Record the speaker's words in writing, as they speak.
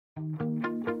You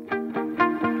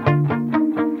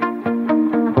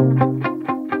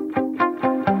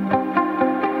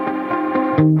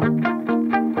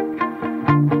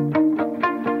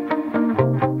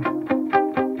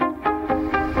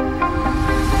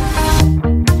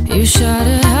shout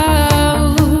it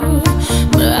out,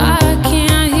 but I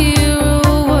can't hear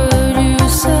a word you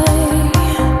say.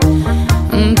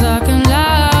 I'm talking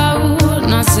loud,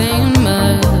 not saying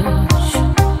much.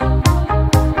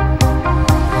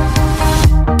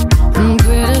 I'm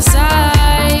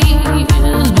criticized,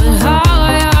 but how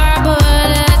your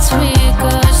bullets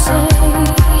ricochet.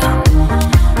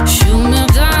 Shoot me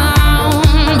down,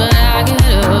 but I get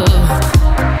up.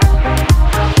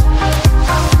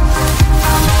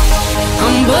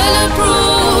 I'm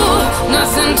bulletproof,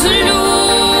 nothing to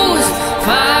lose.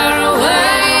 Far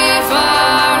away,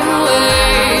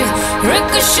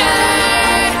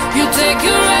 ricochet. You take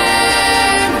your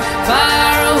aim.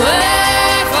 Far away,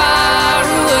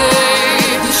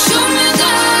 you shoot me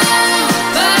down,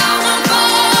 but I won't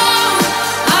fall.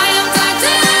 I am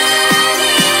titanium.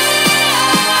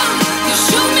 You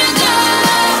shoot me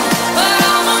down, but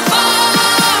I won't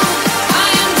fall. I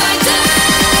am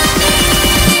titanium.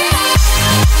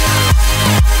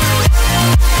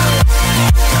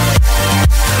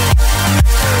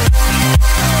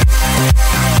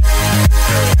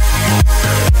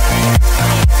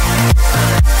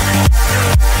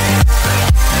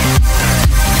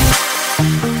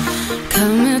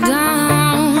 Cut me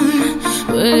down,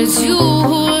 but it's you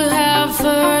who have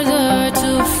further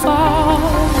to fall.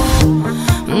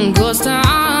 Ghost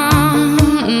town,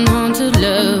 haunted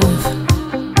love.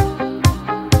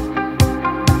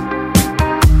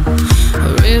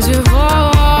 Raise your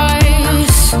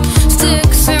voice,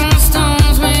 sticks and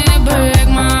stones may break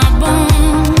my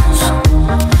bones.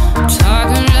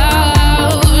 Talking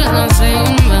loud, not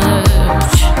saying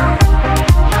much.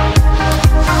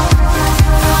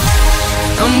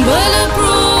 I'm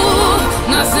bulletproof,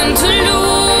 nothing to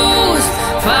lose.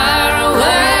 Far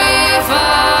away,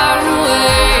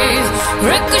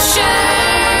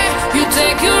 ricochet. You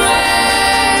take your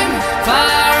aim.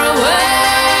 Far away,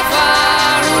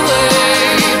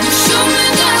 you shoot me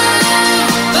down,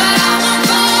 but I won't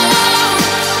fall.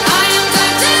 I am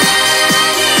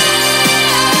titanium.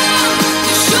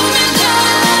 You shoot me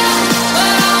down,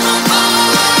 but I won't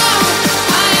fall.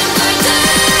 I am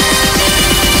titanium.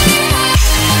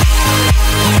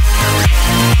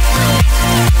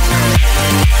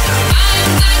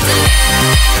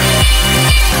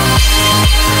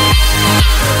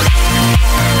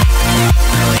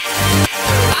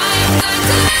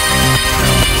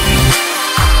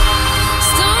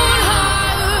 Stone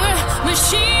heart,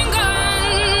 machine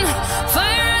gun,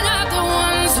 firing at the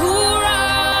ones who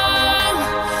run.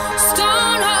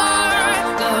 Stone heart,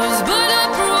 those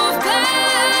bulletproof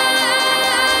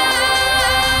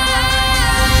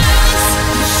glass.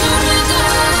 You shoot me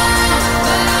down,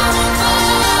 but I won't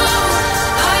fall.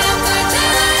 I am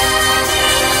titanium.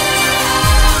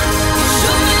 You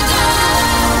shoot me down,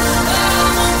 but I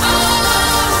won't fall.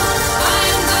 I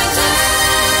am titanium.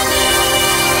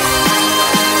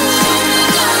 You shoot me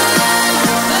down,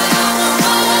 but I won't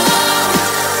fall.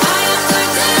 I am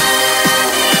titanium.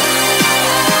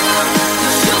 You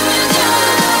shoot me down,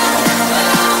 but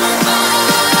I won't fall.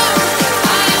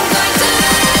 I am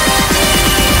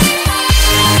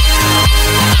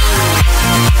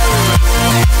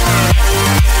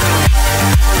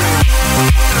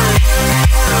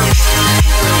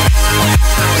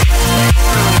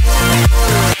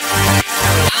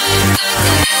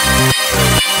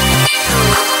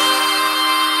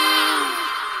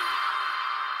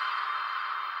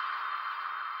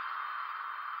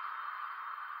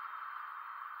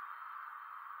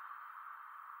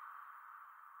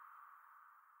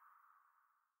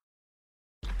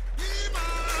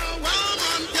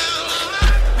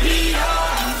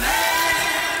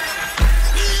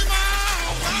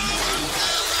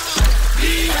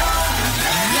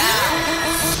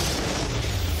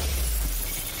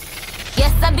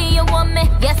Yes, I be your woman.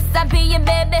 Yes, I be your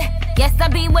baby. Yes, I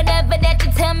be whatever that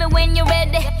you tell me when you're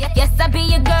ready. Yes, I be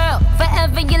your girl,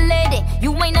 forever your lady.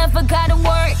 You ain't never gotta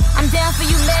worry, I'm down for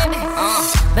you, baby.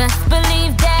 Best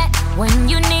believe that when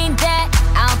you need that,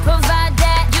 I'll provide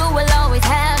that. You will always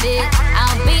have it.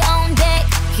 I'll be on deck,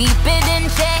 keep it in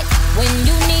check. When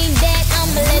you need that,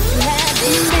 I'ma let you have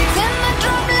it. Beats in my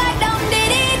drum like dum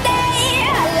diddy day.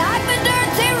 I like the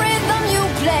dirty rhythm you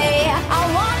play. I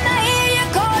wanna hear you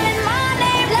calling my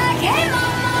name like hey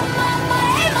mama, mama,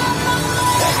 hey mama.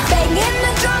 Banging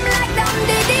the drum like dum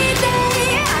diddy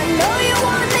day. I know you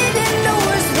want it in the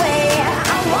worst way.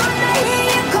 I wanna hear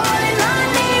you calling my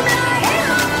name like hey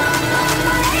mama.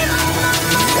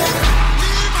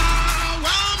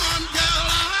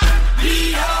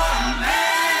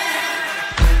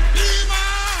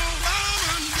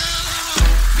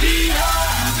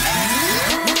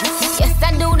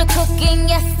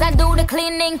 do the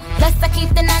cleaning. Plus I keep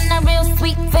the nana real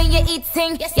sweet for your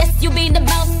eating. Yes, you be the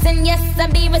boss and yes, I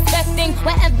be respecting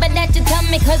whatever that you tell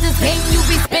me, cause it's game you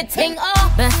be spitting.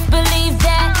 Oh, best believe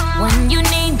that when you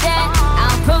need that,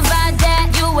 I'll provide that.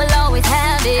 You will always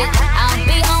have it. I'll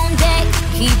be on deck,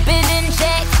 keep it in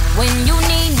check. When you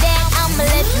need that, I'ma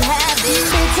let you have it.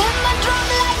 Beating my drum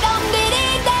like I'm day.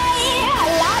 I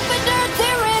like the dirty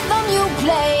rhythm you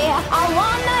play. I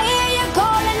wanna hear you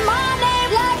calling my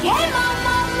name like, hey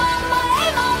mama, mama,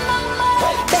 hey mama, mama.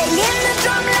 Banging the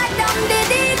drum like I'm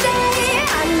day.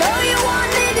 I know you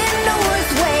want it in the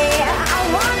worst way. I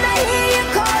wanna hear you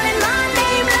calling my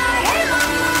name like, hey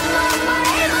mama, mama,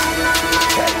 hey mama,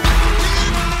 mama.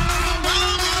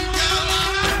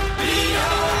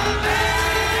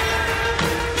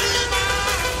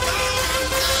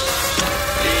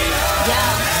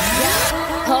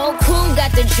 Whole crew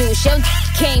got the juice, your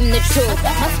came the truth.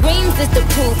 My screams is the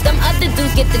proof, them other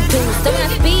dudes get the deuce. So I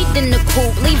speed in the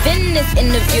coupe, leaving this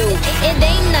interview. It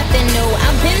ain't nothing new,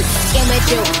 I've been f***ing with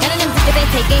you. None of them niggas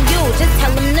ain't taking you, just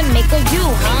tell them to make a you,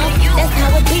 huh? That's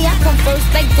how it be, I come first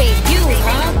like debut,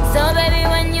 huh? So baby,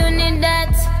 when you need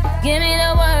that, give me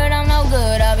the word, I'm no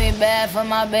good, I'll be bad for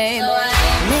my baby.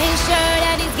 Make sure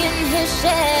that he's getting his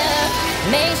share.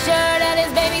 Make sure that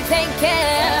his baby take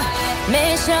care.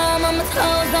 Make sure I'm on my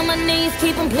toes, on my knees,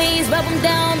 keep him please, rub him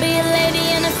down, be a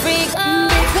lady and a freak.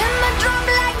 Beating my drum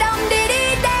like I'm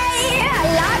day. I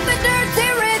like the dirty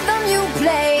rhythm you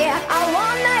play. I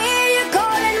wanna hear you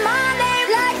calling my name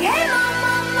like, hey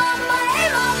mama, mama, hey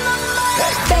mama, mama.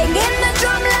 Banging the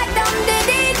drum like I'm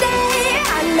day.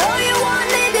 I know you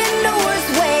want it in the worst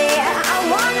way. I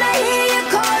wanna hear you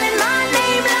calling my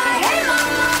name like, hey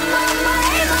mama, mama,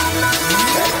 hey mama,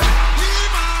 mama.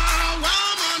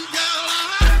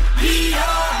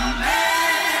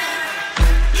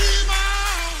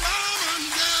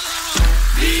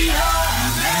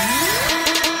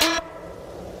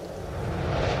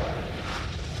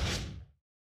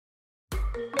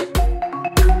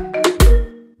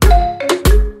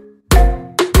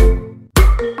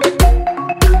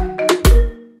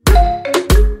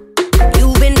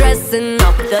 You've been dressing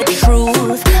up the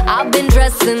truth, I've been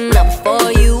dressing up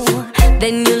for you.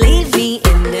 Then you leave me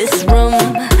in this room,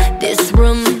 this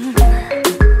room.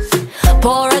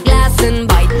 Pour a glass and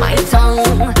bite my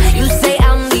tongue. You say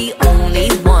I'm the only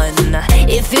one.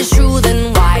 If it's true,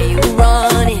 then why you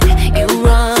run it, you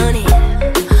run it.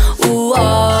 Ooh,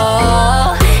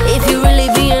 oh. If you're really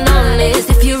being honest,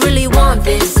 if you really want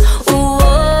this, ooh,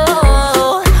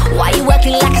 oh. Why you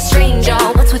acting like a stranger?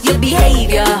 What's with your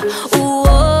behavior? Ooh,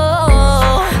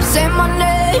 oh. Say my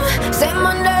name, say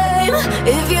my name.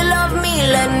 If you love me,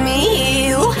 let me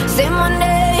hear you. Say my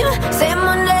name, say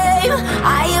my name.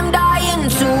 I am dying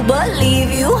to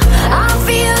believe you. I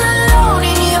feel alone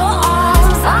in your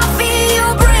arms. I feel you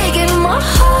breaking my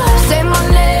heart. Say my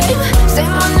name, say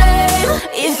my name.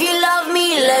 If you love me,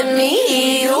 let me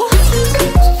hear you.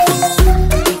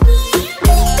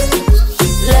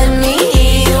 Let me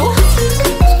hear you.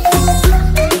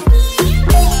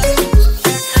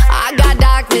 I got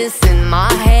darkness in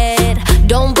my head.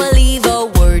 Don't believe a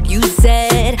word you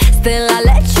said. Still I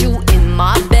let you in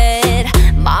my bed,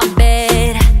 my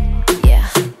bed. Yeah.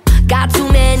 Got too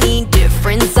many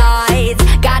different sides.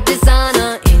 Got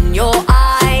dishonor in your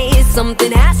eyes.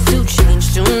 Something has to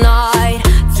change tonight,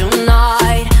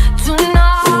 tonight,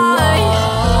 tonight.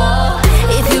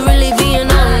 Ooh, if you're really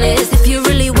being honest, if you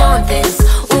really want this,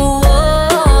 ooh,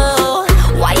 oh.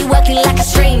 Why you acting like a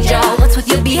stranger? What's with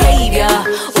your behavior?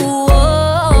 Ooh,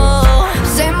 oh.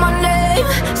 Say my name,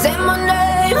 say my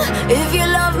name. If you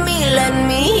love me, let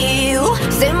me hear you.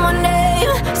 Say my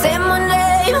name, say my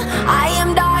name. I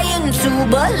am dying to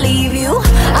believe you.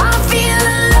 I feel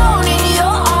alone in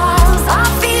your arms. I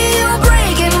feel you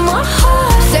breaking my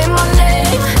heart. Say my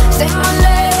name, say my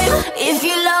name. If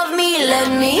you love me, let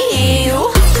me hear you.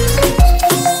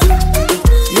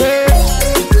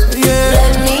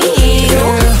 Let me hear you.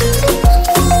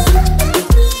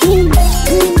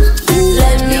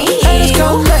 Let me hear you.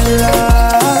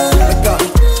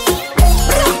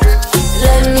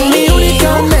 Let me hear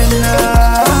you.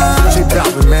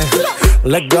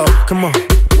 Let go, come on.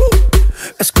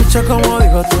 Escucha como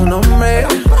digo tu nombre,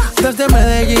 desde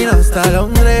Medellín hasta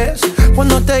Londres.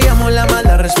 Cuando te llamo la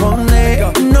mala responde.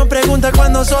 No pregunta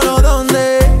cuándo, solo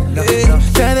dónde.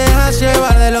 Te dejas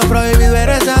llevar de lo prohibido,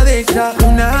 eres adicta.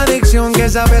 Una adicción que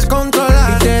sabes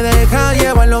controlar y te deja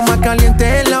llevar lo más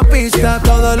caliente en la pista.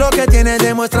 Todo lo que tienes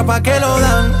demuestra pa' que lo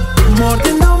dan.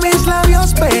 Mordiendo mis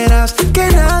labios verás que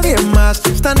nadie más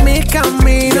está en mi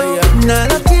camino.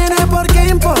 Nada tiene por qué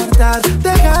importar,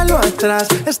 déjalo atrás,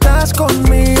 estás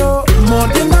conmigo.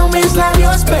 mordiendo mis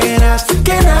labios, verás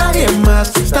que nadie más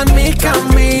está en mi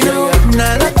camino.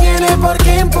 Nada tiene por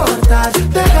qué importar,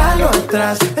 déjalo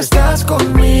atrás, estás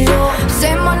conmigo.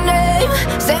 Say my name,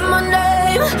 say my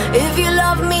name. If you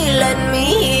love me, let me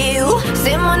hear you.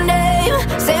 Say my name,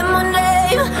 say my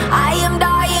name. I am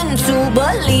dying to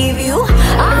believe you.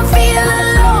 I feel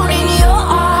alone in your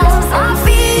arms. I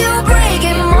feel you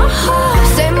breaking my heart.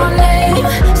 Say my name,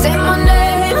 say my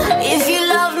name. If you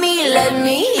love me, let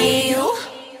me hear you.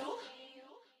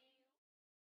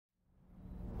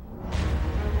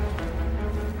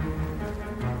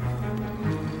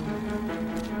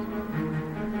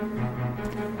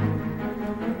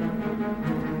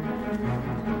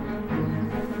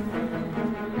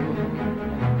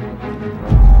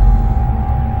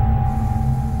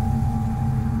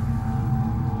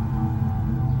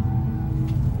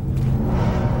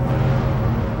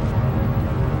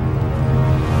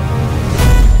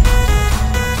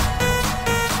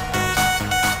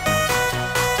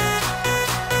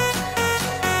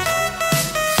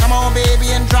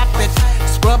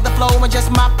 Scrub the flow and just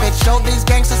mop it. Show these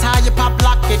gangsters how you pop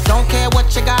lock it. Don't care what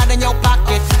you got in your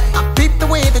pocket. I peep the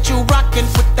way that you rockin'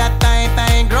 with that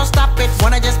thing. Girl, stop it.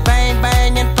 Wanna just bang,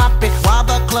 bang and pop it while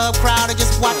the club crowd are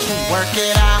just watching. Work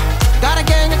it out. Got a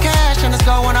gang of cash and it's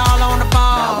going all on the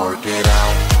ball. Now work it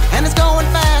out. And it's going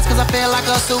fast cause I feel like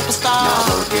a superstar.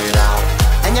 Now work it out.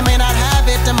 And you may not have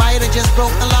it, I might have just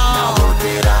broke the law. Now work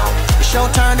it out. It's your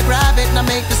turn to grab it and I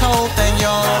make this whole thing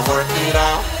yours. Now work it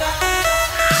out.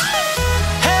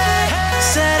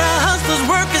 Said a hustler's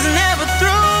work is never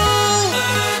through.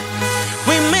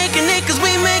 We making it cause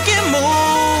we make it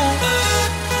move.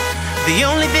 The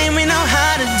only thing we know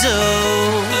how to do.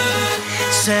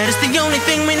 Said it's the only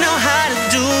thing we know how to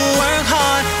do. Work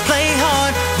hard, play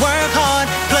hard, work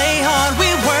hard, play hard. We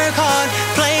work hard,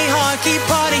 play hard, keep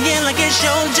partying like it's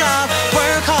your job.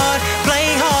 Work hard,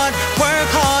 play hard, work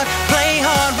hard, play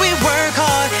hard. We work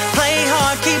hard, play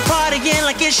hard, keep partying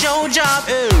like it's your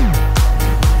job.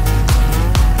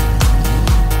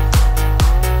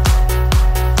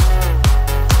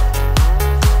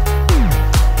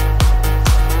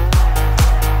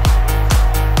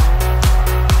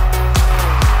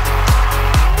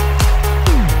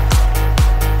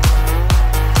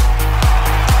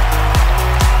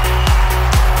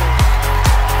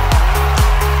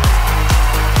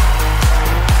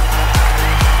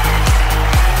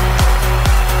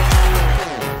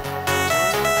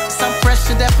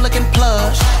 Looking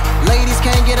plush, ladies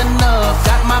can't get enough.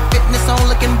 Got my fitness on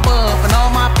looking buff, and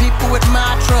all my people with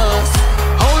my trust.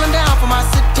 Holding down for my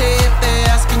city. If they're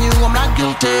asking you, I'm not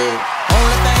guilty.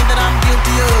 Only thing that I'm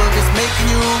guilty of is making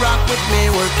you rock with me.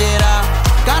 Work it out.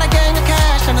 Got a gang of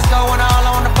cash and it's going all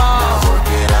on the ball. Now work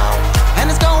it out.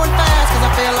 And it's going fast cause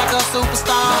I feel like a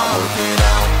superstar. Now work it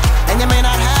out. And you may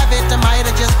not have it, I might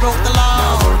have just broke the law.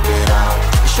 Now work it out.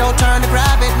 It's your turn to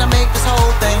grab it and I make this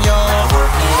whole thing yours. Now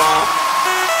work it out.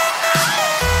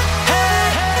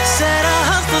 Said a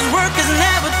hustler's work is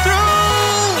never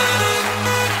through.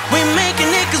 We making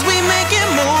it cause we make it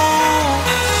move.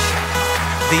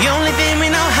 The only thing we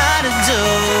know how to do.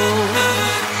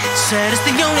 Said it's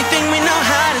the only thing we know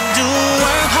how to do.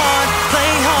 Work hard,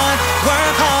 play hard,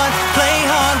 work hard, play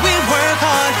hard. We work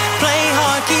hard, play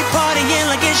hard, keep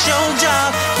partying like it's your job.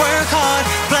 Work hard,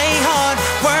 play hard,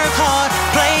 work hard,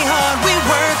 play hard. We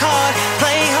work hard,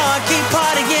 play hard, keep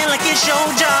partying like it's your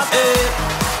job.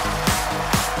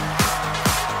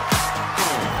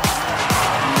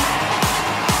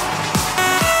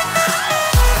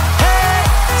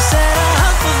 Said a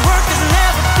hustler's work is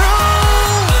never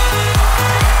through.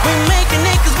 We making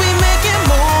it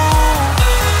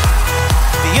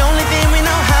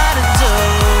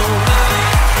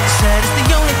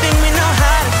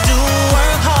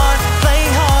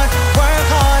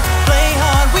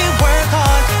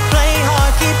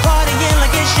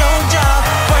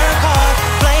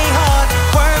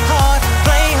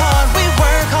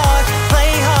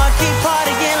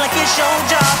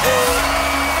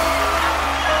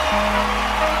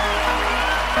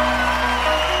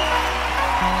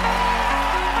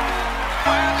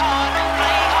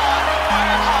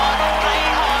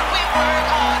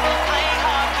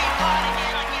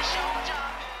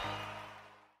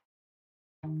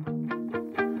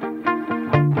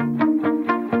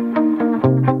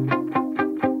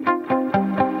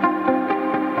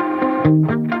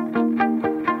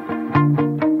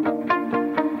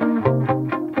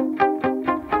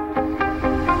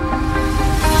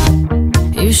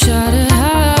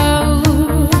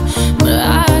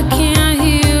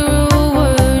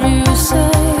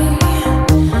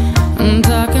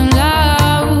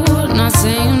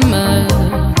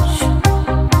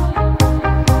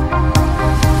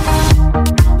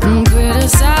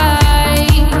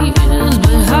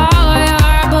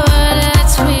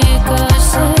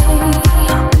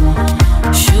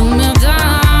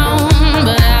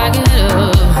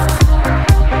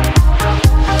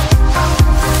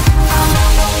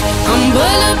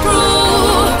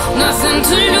nothing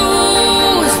to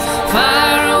lose.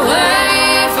 Far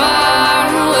away, far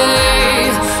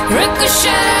away.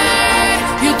 Ricochet,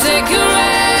 you take your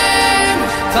aim.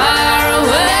 Far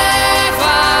away,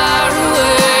 far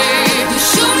away. You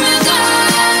shoot me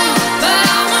down, but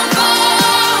I won't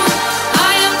fall.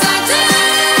 I am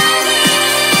titanium.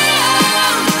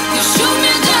 You shoot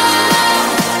me down,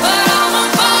 but I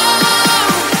won't fall.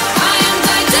 I am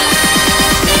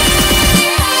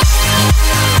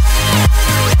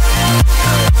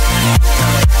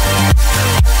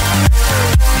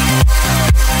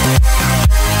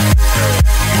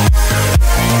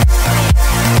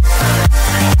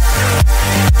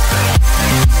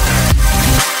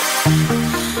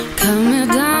cut me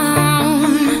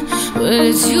down, but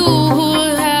it's you who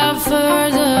have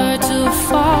further to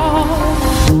fall.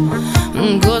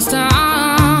 Ghost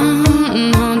town,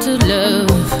 haunted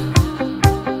love.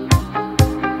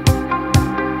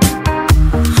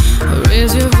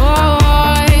 Raise your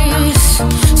voice,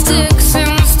 sticks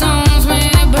and stones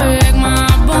may break my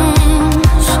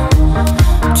bones.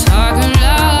 Talking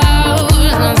loud,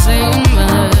 not saying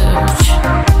much.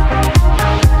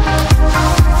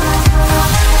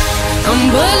 I'm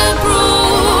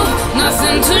bulletproof,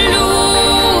 nothing to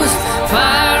lose.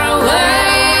 Far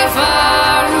away,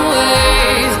 far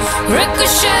away.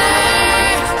 Ricochet,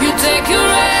 you take your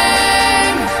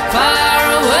aim. Far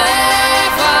away,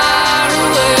 far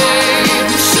away.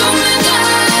 You shoot me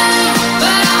down,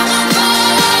 but I won't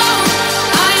fall.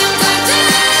 I am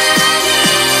titanium.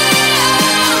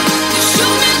 You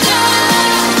shoot me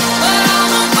down, but I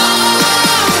won't fall.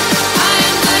 I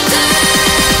am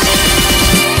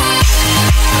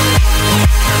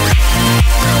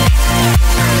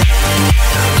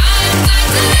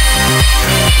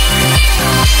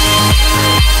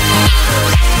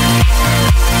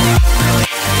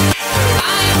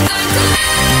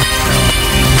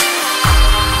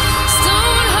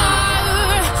Stone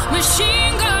heart,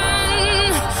 machine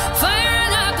gun,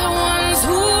 firing at the ones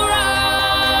who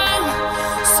run.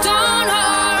 Stone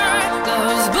heart,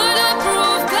 those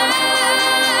bulletproof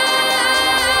glass.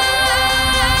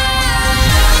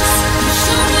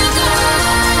 Shoot me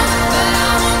down, but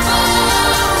I won't fall.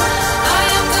 I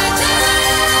am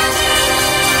titanium.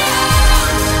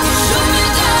 Shoot me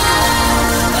down,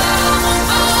 but I won't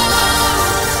fall.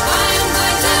 I am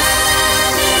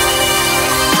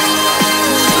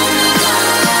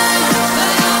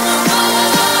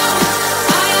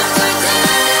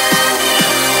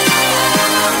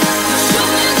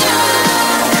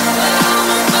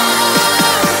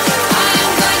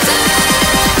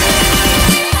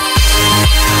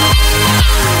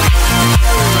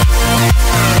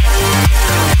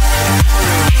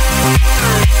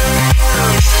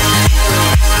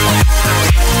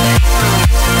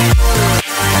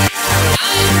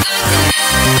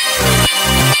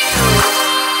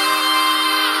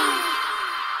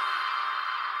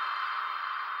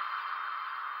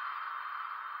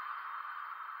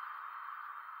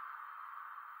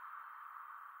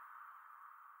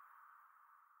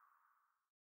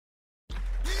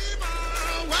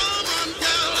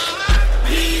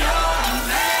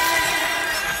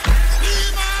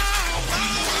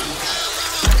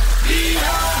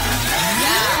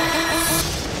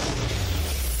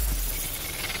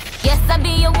Yes, I be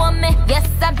your woman. Yes,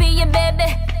 I be your baby.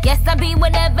 Yes, I be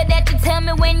whatever that you tell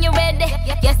me when you're ready.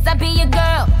 Yes, I be your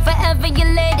girl, forever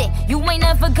your lady. You ain't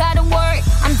never gotta worry,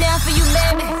 I'm down for you,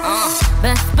 baby.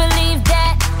 Best believe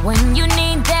that when you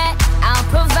need that, I'll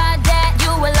provide that.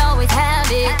 You will always have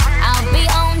it. I'll be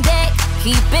on deck,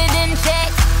 keep it in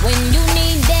check. When you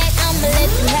need that, I'ma let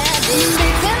you have it.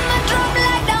 Beats in my drum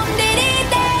like dum diddy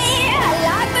day. I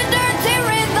like the dirty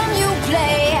rhythm you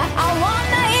play. I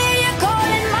wanna hear you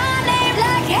calling my name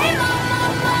like hey mama,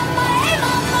 mama, hey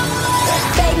mama.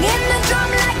 Banging the drum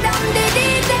like dum diddy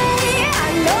day. I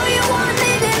know you want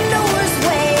it in the worst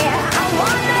way. I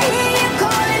wanna hear you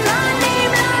calling my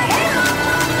name like hey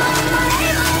mama, mama,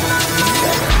 hey mama.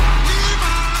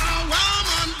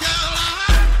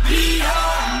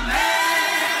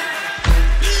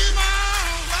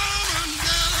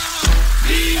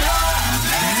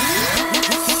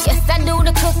 Yes, I do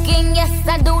the cooking, yes,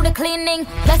 I do the cleaning.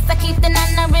 Plus, I keep the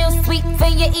nana real sweet for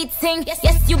your eating.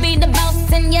 Yes, you be the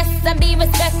boss, and yes, I be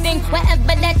respecting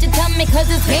whatever that you tell me, cause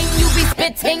it's game you be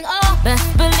spitting. Oh, best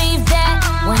believe that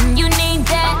when you need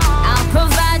that, I'll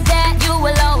provide that. You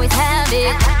will always have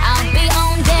it. I'll be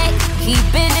on deck,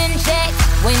 keep it in check.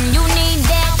 When you need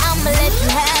that, I'ma let you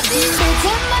have it. Beats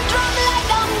in my drum like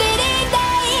dum diddy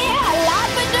day. I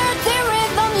like the dirty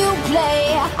rhythm you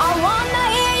play. I wanna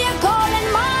hear you calling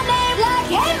my name like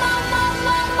hey mama,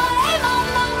 mama, hey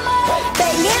mama.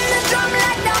 Banging the drum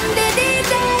like dum diddy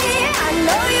day. I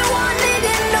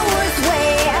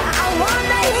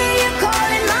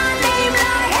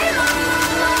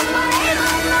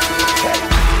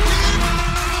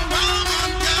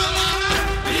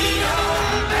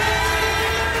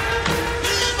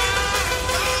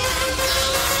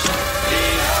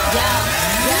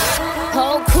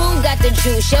the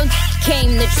juice, your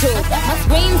came the truth. My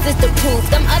screams is the proof,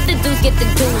 them other dudes get the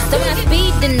deuce. So when I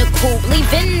speed in the coupe,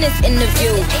 leaving this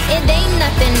interview, it ain't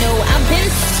nothing new. I've been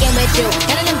f***ing with you,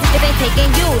 none of them bitches ain't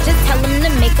taking you. Just tell them to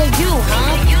make a you,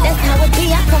 huh? That's how it be,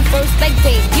 I come first like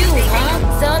debut, huh?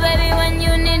 So baby, when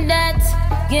you need that,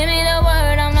 give me the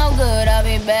word, I'm no good, I'll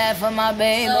be bad for my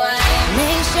baby.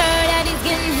 Make sure that he's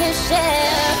getting his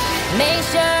share. Make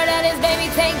sure that his baby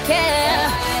take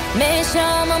care. Make sure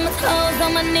I'm on my toes,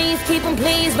 on my knees, keep him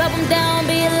please, rub him down,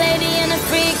 be a lady and a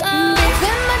freak. Beats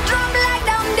in my drum like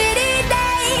dum diddy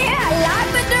day. I like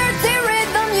the dirty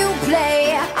rhythm you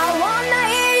play. I wanna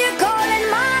hear you calling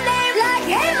my name like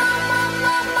hey mama,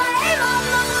 mama, hey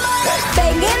mama, mama.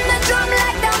 Banging the drum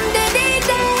like dum diddy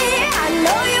day. I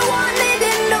know you want it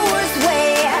in the worst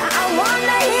way. I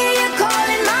wanna hear you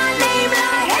calling my name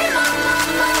like hey mama,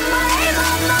 mama, hey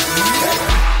mama, mama.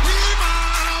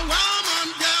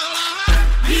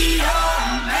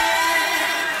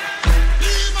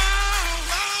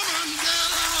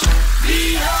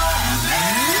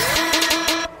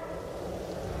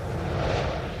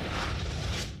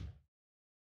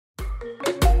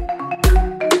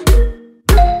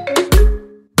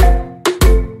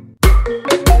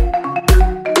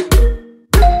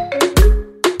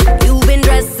 You've been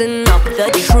dressing up the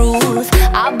truth.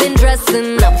 I've been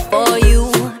dressing up for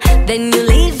you. Then you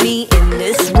leave me in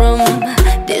this room,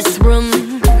 this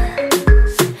room.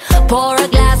 Pour a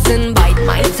glass and bite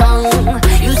my tongue.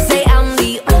 You say I'm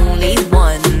the only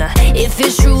one. If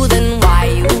it's true, then why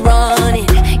you run it?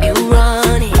 You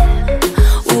run it.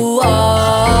 Ooh,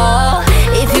 oh.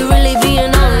 If you really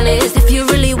being honest, if you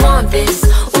really want this,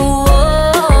 ooh,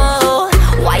 oh.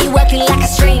 Why you acting like a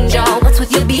stranger? What's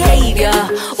with your behavior?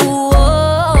 Ooh,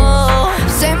 oh.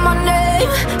 Say my name,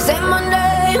 say my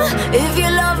name. If you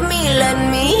love me, let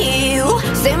me hear you.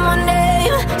 Say my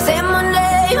name, say my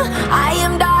name. I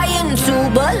am dying to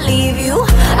believe you.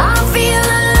 I feel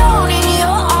alone in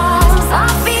your arms. I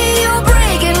feel you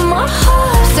breaking my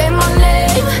heart. Say my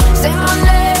name, say my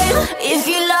name. If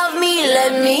you love me,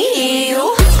 let me hear you.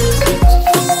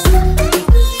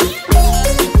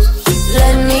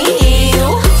 Let me hear you.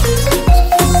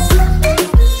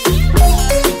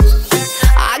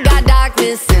 I got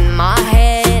darkness in my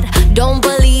head. Don't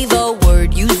believe a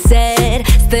word you said.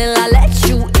 Still I let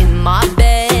you in my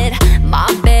bed, my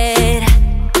bed.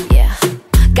 Yeah.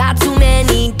 Got too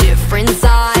many different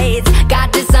sides.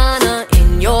 Got dishonor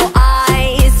in your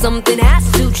eyes. Something has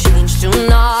to change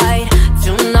tonight,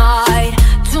 tonight,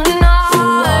 tonight.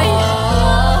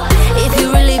 Ooh, if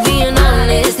you really being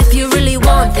honest, if you really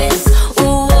want this,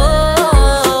 ooh,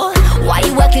 oh. Why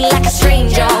you acting like a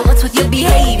stranger? What's with your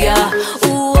behavior?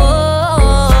 Ooh,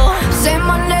 oh. Say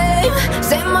my name,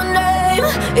 say my name.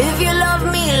 If you love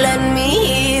me, let me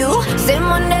hear you. Say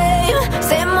my name,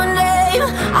 say my name.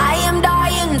 I am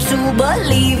dying to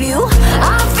believe you.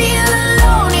 I feel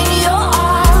alone in your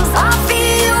arms. I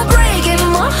feel you breaking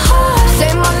my heart.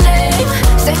 Say my name,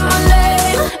 say my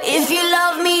name. If you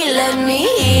love me, let me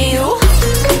hear you.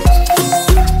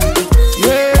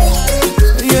 Yeah,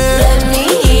 yeah, Let me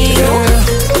hear you.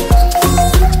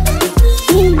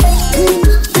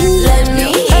 Let me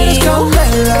hear you.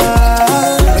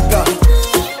 Let go.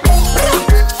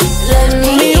 Let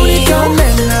me Mi hear única you.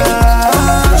 nena.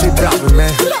 Soy bravo,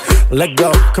 man. Let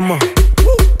go, come on.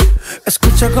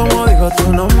 Escucha como digo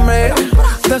tu nombre.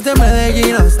 Desde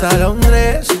Medellín hasta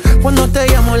Londres. Cuando te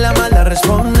llamo la mala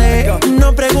responde.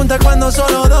 No pregunta cuándo,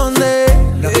 solo dónde.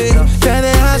 Te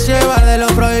dejas llevar de lo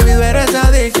prohibido, eres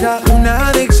adicta. Una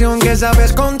adicción que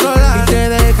sabes controlar. Y te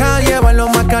deja llevar lo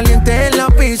más caliente en la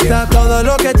pista. Todo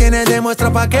lo que tienes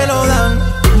demuestra pa' que lo dan.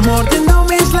 Mordiendo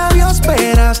mis labios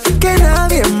verás que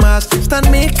nadie más está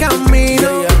en mi camino.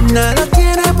 Nada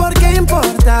tiene por qué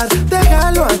importar,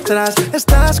 déjalo atrás,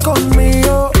 estás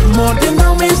conmigo.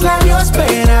 Mordiendo mis labios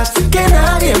verás que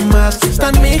nadie más está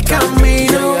en mi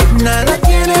camino. Nada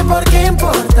tiene por qué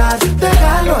importar,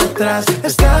 déjalo atrás,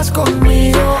 estás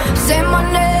conmigo. Say my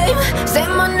name, say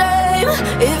my name.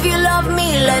 If you love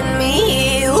me, let me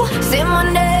hear you. Say my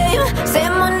name, say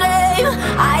my name.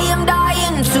 I am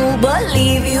dying to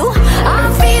believe you.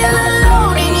 I feel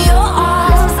alone in your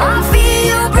arms. I feel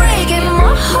you breaking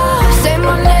my heart. Say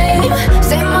my name,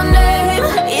 say my name.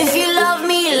 If you love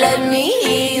me, let me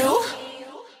hear you.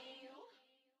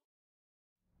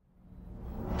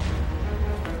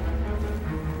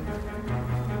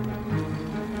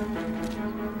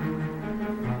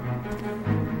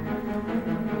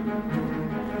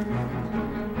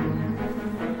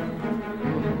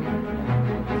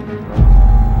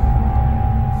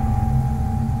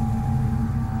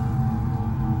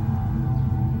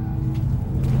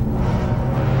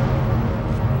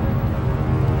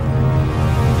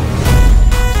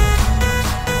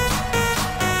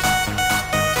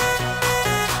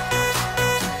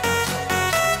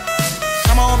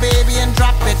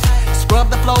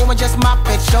 just mop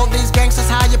it. Show these gangsters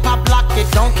how you pop lock it.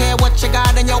 Don't care what you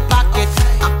got in your pocket.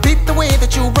 I peep the way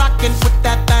that you rockin' with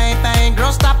that thing.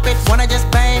 Girl, stop it. Wanna just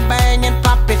bang, bang and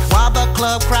pop it while the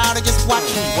club crowd are just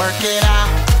watching. Work it out.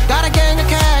 Got a gang of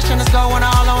cash and it's going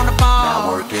all on the ball.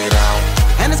 Now work it out.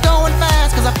 And it's going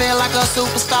fast cause I feel like a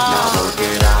superstar. Now work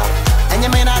it out. And you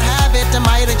may not have it, I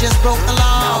might have just broke the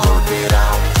law. Now work it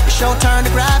out. It's your turn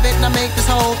to grab it and I make this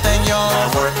whole thing yours.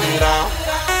 Now work it out.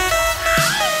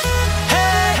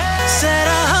 Hey, said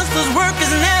our hustlers' work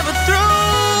is never through.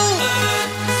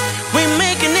 We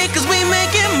making it cause we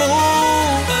make it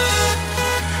move.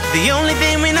 The only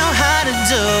thing we know how to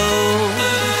do.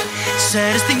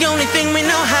 Said it's the only thing we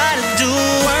know how to do.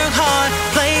 Work hard,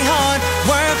 play hard,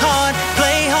 work hard,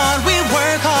 play hard. We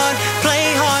work hard,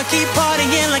 play hard, keep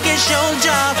partying like it's your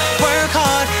job. Work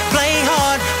hard, play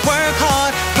hard, work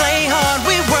hard, play hard.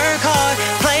 We work hard,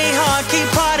 play hard, keep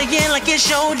partying like it's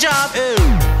your job.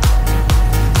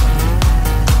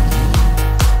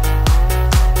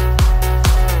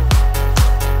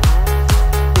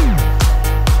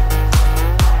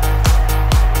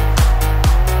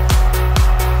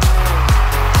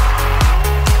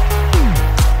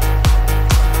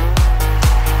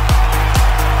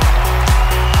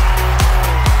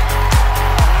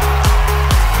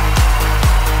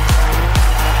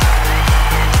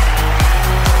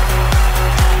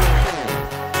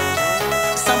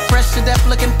 Deaf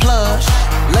looking plush,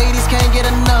 ladies can't get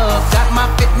enough. Got my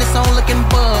fitness on looking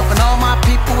buff, and all my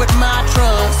people with my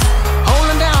trust.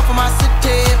 Holding down for my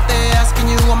city. If they're asking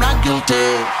you, I'm not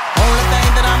guilty. Only thing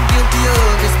that I'm guilty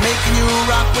of is making you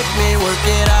rock with me. Work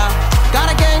it out. Got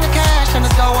a gang of cash and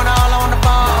it's going all on the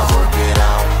ball. Now work it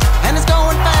out. And it's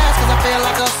going fast cause I feel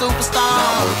like a superstar.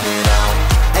 Now work it out.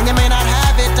 And you may not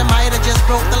have it, I might have just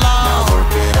broke the law. Now work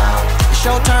it out. It's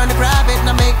your turn to grab it and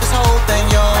I make this whole thing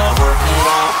yours. Now work it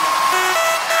out.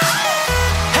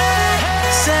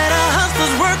 Said our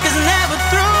hustlers' work is never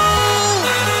through.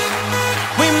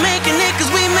 We making it cause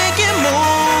we make it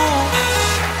move.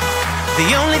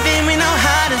 The only thing we know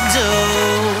how to do.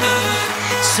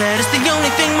 Said it's the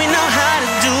only thing we know how to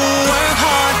do. Work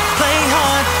hard, play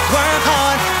hard, work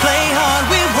hard, play hard.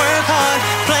 We work hard,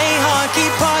 play hard, keep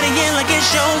partying like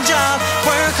it's your job.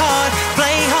 Work hard,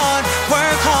 play hard,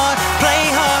 work hard, play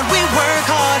hard. We work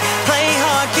hard, play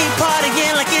hard, keep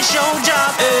partying like it's your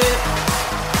job.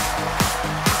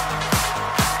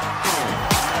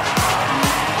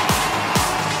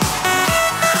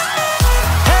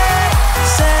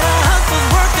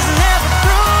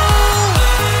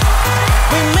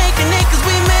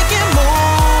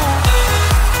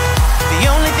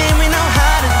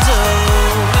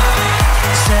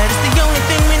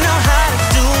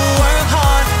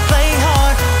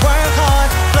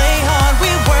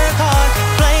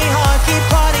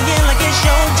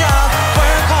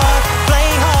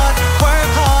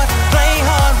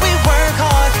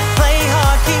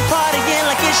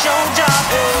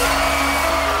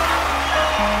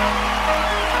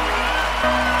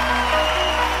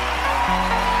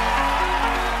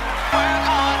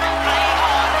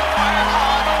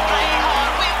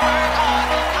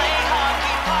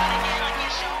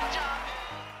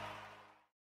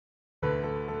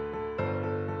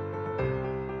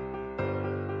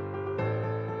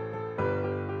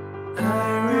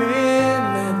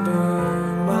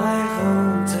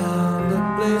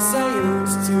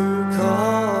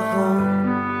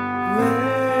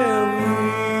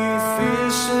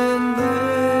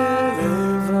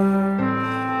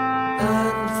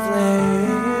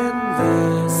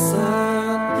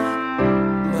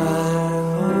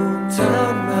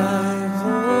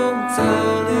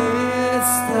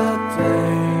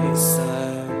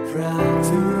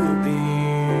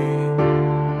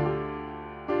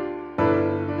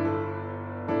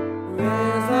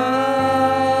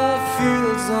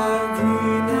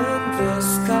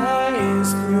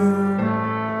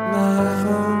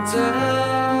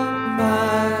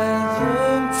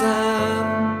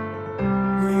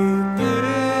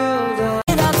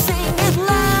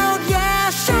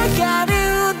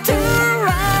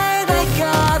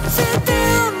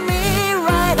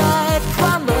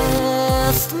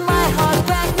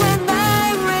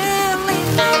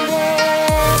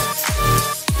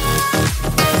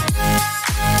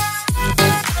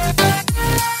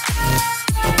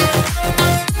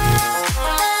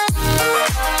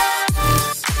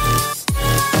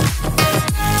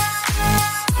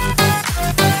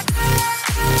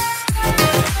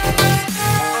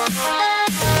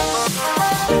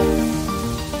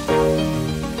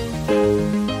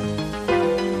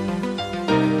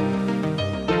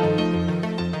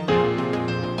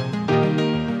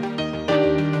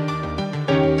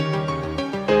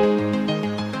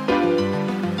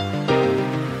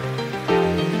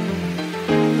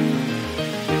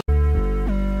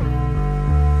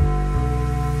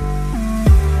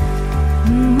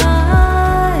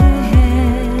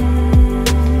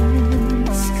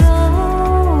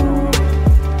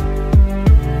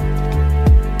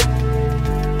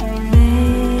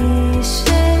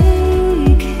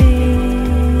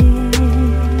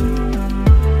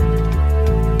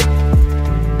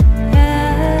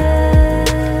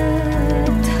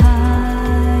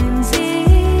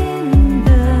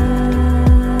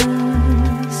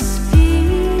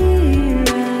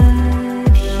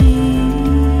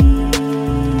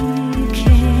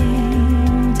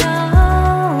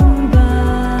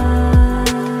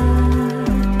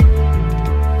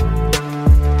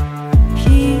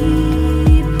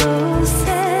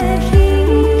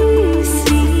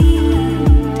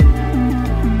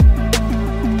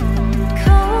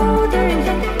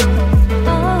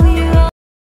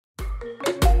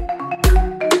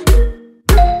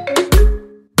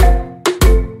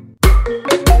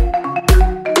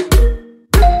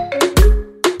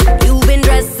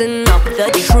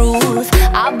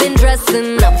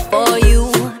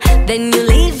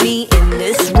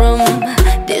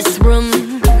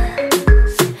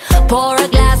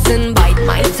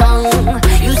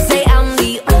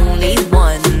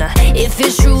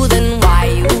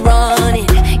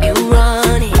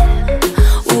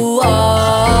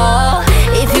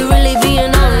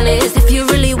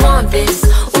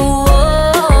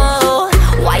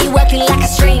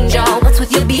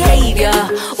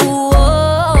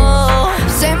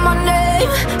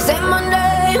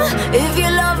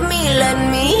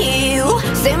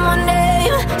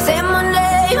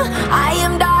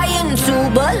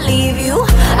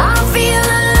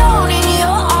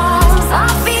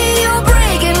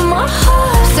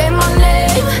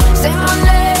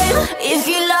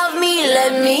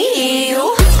 let me hear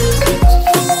you.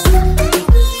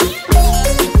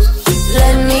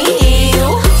 Let me hear you.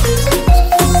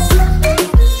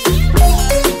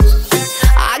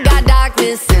 I got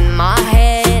darkness in my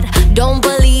head. Don't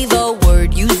believe a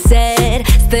word you said.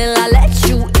 Still I let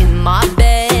you in my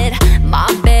bed. My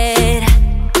bed.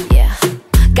 Yeah.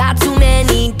 Got too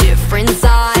many different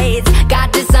sides.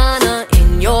 Got dishonor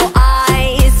in your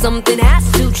eyes. Something has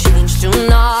to change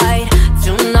tonight.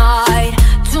 Tonight.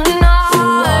 Tonight.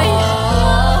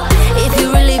 If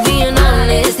you're really being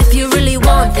honest, if you really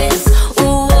want this,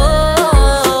 ooh,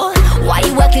 why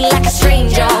you acting like a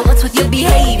stranger? What's with your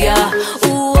behavior?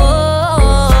 Ooh,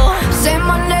 say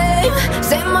my name,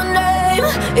 say my name.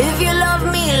 If you love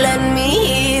me, let me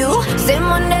hear you. Say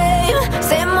my name,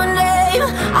 say my name.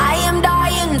 I am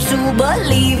dying to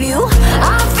believe you.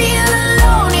 I feel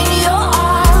alone in your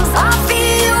arms. I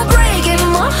feel you breaking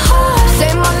my heart.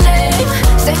 Say my name,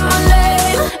 say my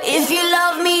name. If you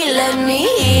love me, let me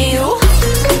hear you.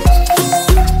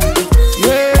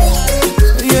 Yeah,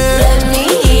 yeah, Let me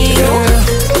hear you.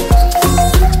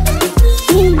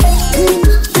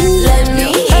 Let me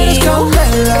hear eres you.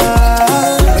 candela.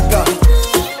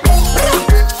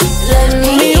 Let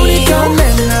me Mi hear única you.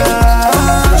 nena.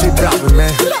 She dropping,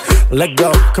 man. Let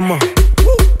go, come on.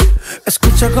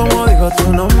 Escucha como digo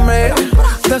tu nombre.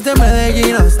 Desde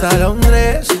Medellín hasta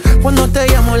Londres. Cuando te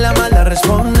llamo la mala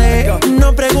responde.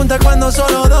 No pregunta cuándo,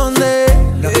 solo dónde.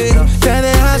 Te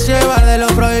dejas llevar de lo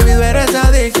prohibido, eres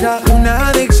adicta. Una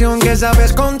adicción que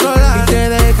sabes controlar. Y te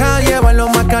deja llevar lo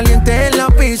más caliente en la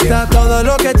pista. Todo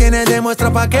lo que tienes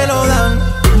demuestra pa' que lo dan.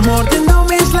 Mordiendo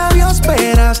mis labios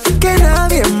verás que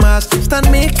nadie más está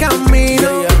en mi camino.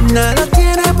 Nada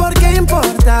tiene por qué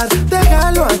importar,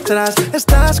 déjalo atrás,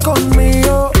 estás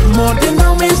conmigo.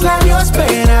 Mordiendo mis labios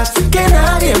verás que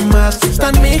nadie más está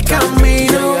en mi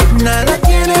camino. Nada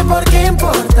tiene por qué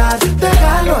importar,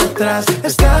 déjalo atrás,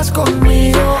 estás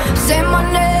conmigo. Say my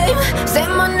name, say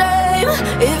my name.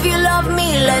 If you love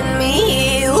me, let me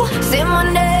hear you. Say my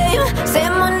name, say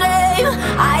my name.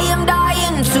 I am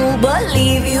dying to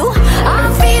believe you. I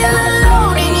feel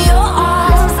alone